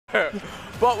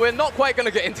But we're not quite going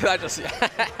to get into that just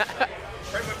yet.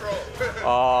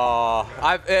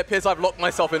 It appears I've locked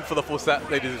myself in for the full set,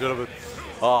 ladies and gentlemen.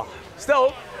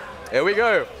 Still, here we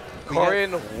go.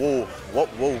 Corrin, Wolf.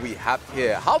 What will we have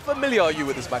here? How familiar are you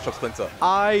with this matchup, Splinter?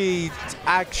 I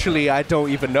don't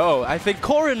even know. I think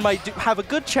Corrin might have a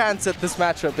good chance at this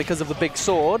matchup because of the big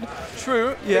sword.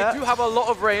 True. Yeah. They do have a lot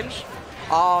of range.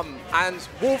 And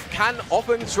Wolf can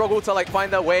often struggle to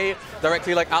find their way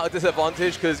directly out of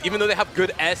disadvantage because even though they have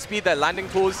good airspeed, their landing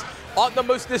tools aren't the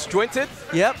most disjointed.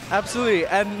 Yep, absolutely.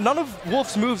 And none of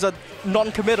Wolf's moves are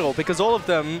non-committal because all of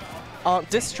them aren't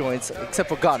disjoints except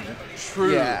for gun.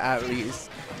 True. Yeah, at least.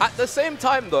 At the same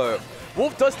time, though,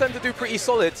 Wolf does tend to do pretty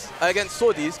solid against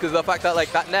swordies because of the fact that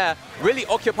that Nair really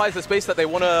occupies the space that they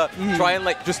want to try and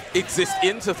just exist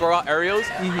in to throw out aerials.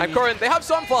 And Corrin, they have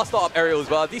some fast start-up aerials,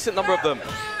 but a decent number of them.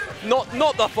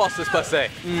 Not the fastest per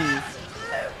se.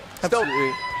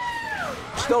 Absolutely.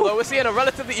 Still, though, we're seeing a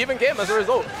relatively even game as a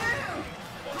result.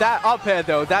 That up air,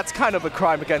 though, that's kind of a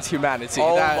crime against humanity.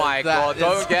 Oh my god,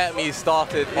 don't get me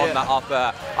started on that up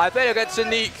air. I played against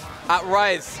Shanique at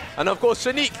Rise, and of course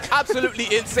Shanique,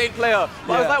 absolutely insane player.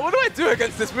 But I was like, what do I do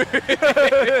against this move?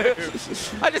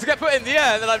 I just get put in the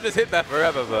air and then I'm just hit there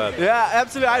forever, man. Yeah,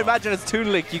 absolutely. I imagine as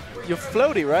Toon Link, you're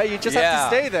floaty, right? You just have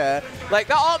to stay there.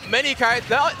 There aren't many characters.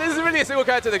 There isn't really a single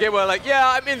character in the game where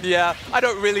I'm in the air. I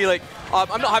don't really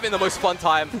I'm not having the most fun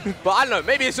time. But I don't know,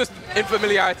 maybe it's just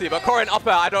infamiliarity. But Corrin up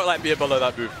air, I don't like being below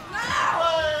that move.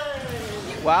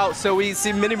 Wow, so we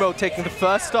see MiniMo taking the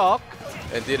first stock.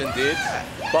 Indeed, indeed.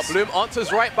 But Bloom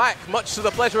answers right back, much to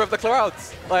the pleasure of the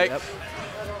crowds.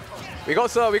 We got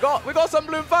some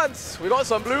Bloom fans. We got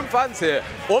some Bloom fans here.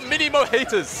 Or MiniMo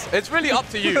haters. It's really up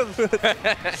to you.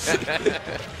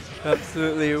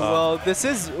 Absolutely. Well, this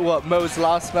is Mo's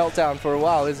last Meltdown for a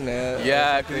while, isn't it?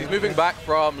 Yeah, because he's moving back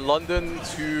from London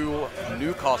to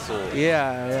Newcastle.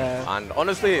 Yeah. And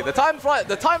honestly, the time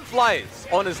flies.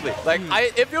 Honestly,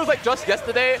 it feels like just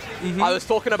yesterday I was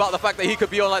talking about the fact that he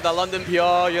could be on the London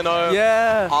PR, you know.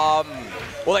 Yeah.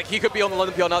 Or he could be on the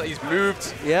London PR now that he's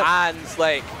moved. Yep. And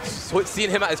seeing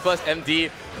him at his first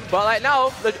MD. But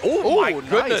now, oh my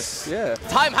goodness. Nice. Yeah.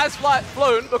 Time has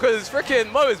flown because freaking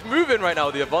Mo is moving right now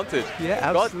with the advantage. Yeah,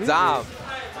 absolutely. God damn.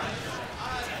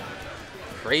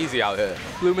 Crazy out here.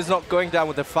 Bloom is not going down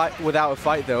without a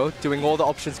fight, though. Doing all the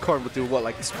options Corrin would do,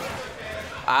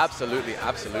 Absolutely,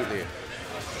 absolutely.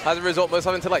 As a result, Mo's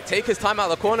having to take his time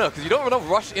out of the corner because you don't want to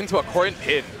rush into a Corrin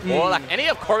pin or any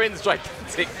of Corrin's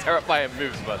gigantic, terrifying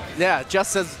moves, man. Yeah,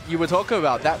 just as you were talking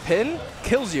about, that pin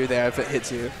kills you there if it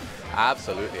hits you.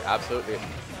 Absolutely, absolutely.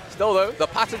 Still, though, the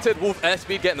patented Wolf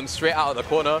airspeed getting them straight out of the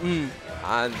corner.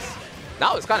 And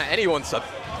now it's kind of anyone's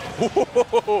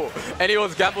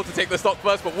gamble to take the stock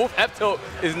first, but Wolf F tilt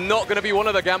is not going to be one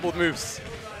of the gambled moves.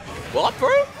 What,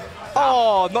 bro?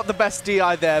 Oh, not the best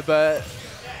DI there, but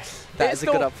that is a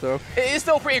good up throw. It is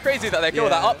still pretty crazy that they kill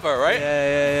that up throw, right?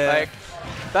 Yeah.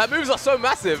 That moves are so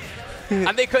massive.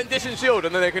 And they condition shield,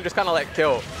 and then they can just kind of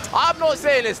kill. I'm not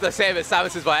saying it's the same as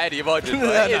SEMIS by any margin,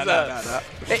 but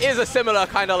it is a similar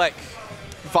kind of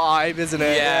vibe, isn't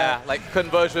it? Yeah,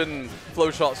 conversion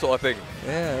flow shot sort of thing.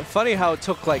 Yeah, funny how it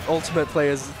took ultimate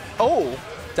players. Oh,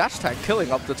 dash tag killing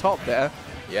up the top there.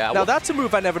 Yeah. Now that's a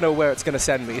move I never know where it's going to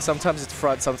send me. Sometimes it's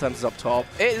front, sometimes it's up top.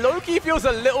 It low-key feels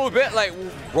a little bit like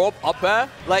Rob up air.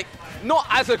 Not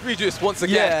as egregious once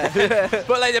again. Yeah.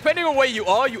 But depending on where you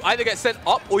are, you either get sent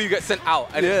up or you get sent out.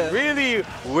 And it's really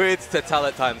weird to tell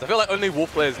at times. I feel like only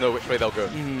Wolf players know which way they'll go.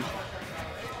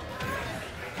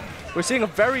 We're seeing a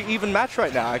very even match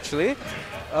right now, actually.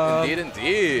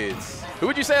 Indeed. Who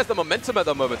would you say has the momentum at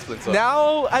the moment, Splinter?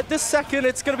 Now, at this second,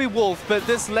 it's going to be Wolf, but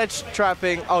this ledge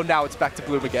trapping... Oh, now it's back to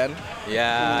Bloom again.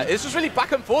 Yeah, it's just really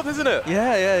back and forth, isn't it?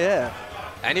 Yeah.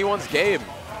 Anyone's game.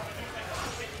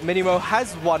 MiniMo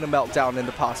has won a Meltdown in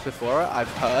the past before,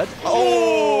 I've heard.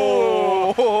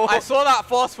 Oh! I saw that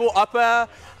forceful up air,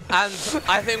 and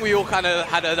I think we all kind of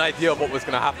had an idea of what was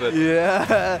going to happen.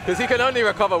 Yeah. Because he can only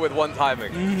recover with one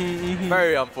timing.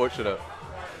 Very unfortunate.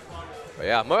 But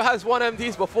yeah, Mo has won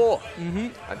MDs before,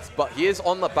 but he is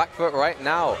on the back foot right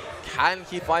now. Can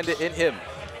he find it in him?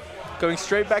 Going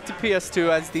straight back to PS2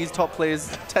 as these top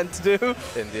players tend to do.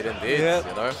 Indeed, you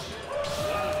know.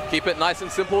 Keep it nice and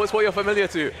simple, it's what you're familiar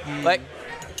to.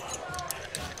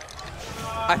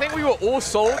 I think we were all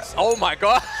sold. Oh my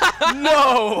god.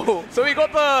 No! So we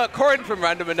got the Corrin from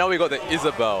random and now we got the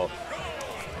Isabelle.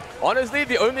 Honestly,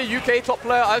 the only UK top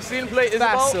player I've seen play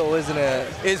Isabelle Basil, isn't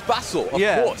it? is Basil, of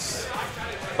course.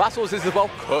 Battles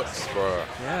Isabelle cooks, bro.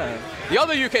 Yeah. The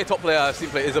other UK top player I've seen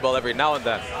play Isabelle every now and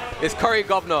then is Corrin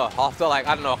Governor after, like,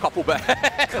 I don't know, a couple bets.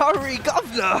 Corrin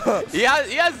Governor! he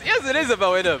has an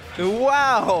Isabelle in him.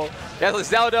 Wow! He has a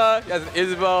Zelda, he has an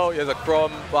Isabelle, he has a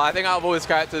Chrom. But I think out of all his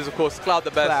characters, of course, Cloud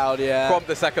the best. Cloud, yeah. Chrom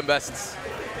the second best.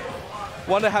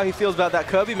 Wonder how he feels about that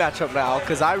Kirby matchup now,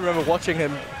 because I remember watching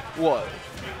him,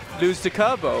 lose to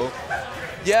Kerbo.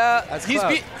 Yeah,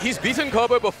 he's beaten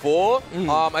Kerbo before.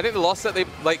 I think the last set,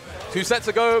 like 2 sets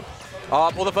ago,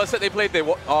 or the first set they played,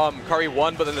 Curry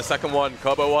won, but then the second one,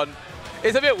 Kerbo won.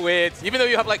 It's a bit weird. Even though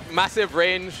you have like massive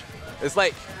range, it's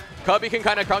like Kirby can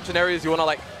kind of crouch in areas you want to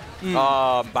like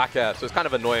back air, so it's kind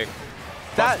of annoying.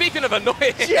 But speaking of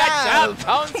annoying, that jab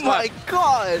down smash. Oh my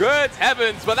god! Good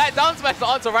heavens, but that down smash to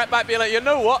answer right back, being like, you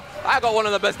know what? I got one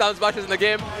of the best down smashes in the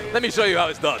game. Let me show you how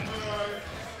it's done.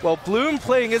 Well, Bloom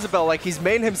playing Isabelle like he's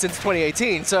main him since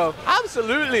 2018, so...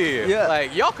 Absolutely! Yeah.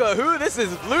 Like, Yoko, who? This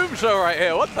is Bloom show right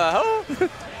here. What the hell?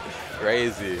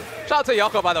 Crazy. Shout out to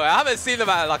Yoko, by the way. I haven't seen him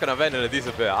at like an event in a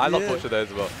decent bit. I love watching that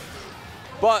as well.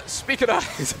 But speaking of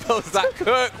Isabelle's that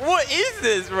Kirk, what is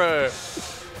this, bro?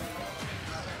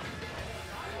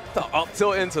 The up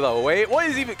tilt into the weight. What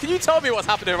is even? Can you tell me what's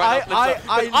happening right now?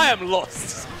 I am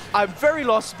lost. I'm very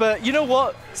lost, but you know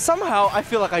what? Somehow I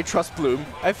feel like I trust Bloom.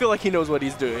 I feel like he knows what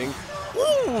he's doing.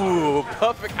 Ooh,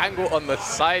 perfect angle on the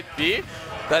side B.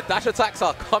 The dash attacks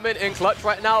are coming in clutch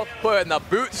right now, putting the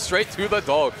boot straight to the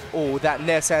dog. Oh, that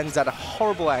Nair sends at a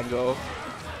horrible angle.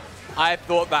 I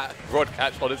thought that broad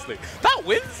catch, honestly. That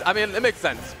wins. I mean, it makes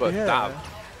sense, but damn.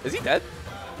 Is he dead?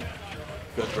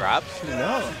 Good grab.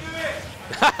 No.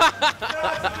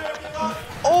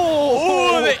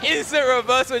 Oh, the instant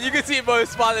reversal. You can see Mo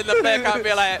smiling, the player can't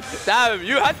be like, damn,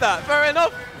 you had that. Fair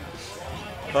enough.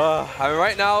 And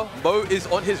right now, Mo is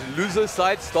on his loser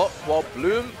side stop while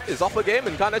Bloom is off a game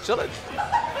and kind of chilling.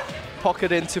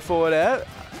 Pocket into forward air.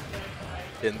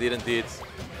 Indeed, indeed.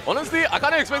 Honestly, I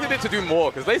kind of expected it to do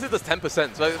more because laser does 10%.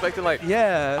 So I was expecting like,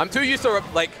 I'm too used to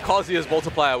like Kazuya's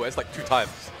multiplier where it's like 2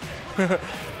 times.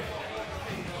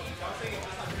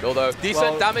 Although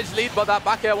decent damage lead, but that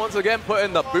back air once again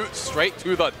putting the boot straight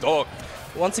to the dog.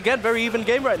 Once again, very even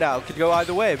game right now. Could go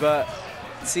either way, but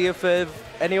see if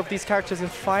any of these characters can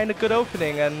find a good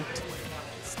opening and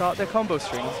start their combo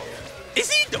strings. Is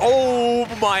he? Oh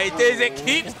my days, it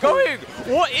keeps going.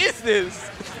 What is this?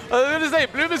 I was going to say,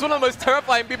 Bloom is one of the most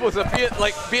terrifying people to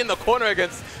be in the corner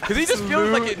against, because he just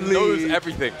feels like it knows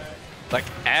everything. Like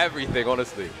everything,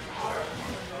 honestly.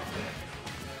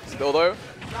 Still though,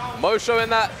 Mo showing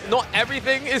that not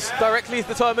everything is directly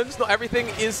determined, not everything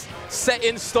is set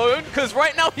in stone, because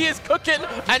right now he is cooking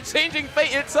and changing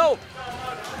fate itself.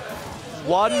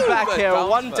 One back air,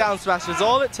 one down smash is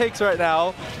all it takes right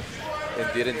now.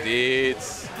 Indeed, indeed.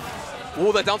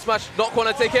 Oh, the down smash, not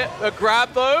going to take it. A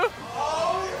grab though.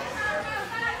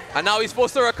 And now he's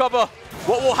forced to recover.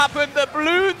 What will happen? The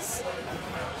balloons?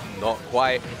 Not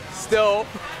quite. Still,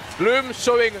 Bloom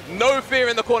showing no fear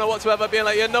in the corner whatsoever, being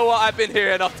like, you know what, I've been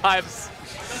here enough times.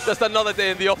 Just another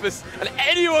day in the office, and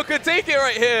anyone could take it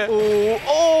right here. Ooh,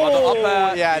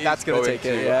 oh, yeah, that's going to take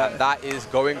it. Yeah. And that is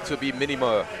going to be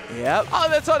MiniMo. Yep. Oh,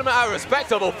 the tournament at a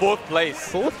respectable 4th place.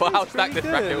 For how stacked this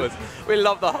bracket was. We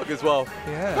love the hug as well.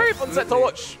 Yeah, very fun set to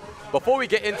watch. Before we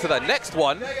get into the next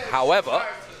one, however,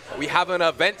 we have an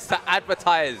event to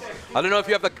advertise. I don't know if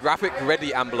you have the graphic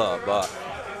ready, Ambler, but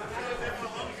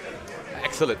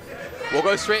excellent. We'll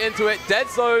go straight into it. Dead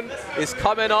Zone is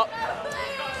coming up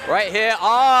right here.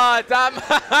 Ah, damn.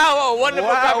 What a wonderful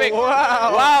graphic.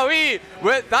 Wow.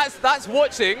 That's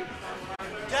watching.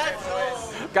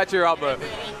 Catch you around, bro.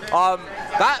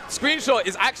 That screenshot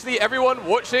is actually everyone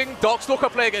watching Darkstalker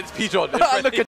play against Pigeon. Look at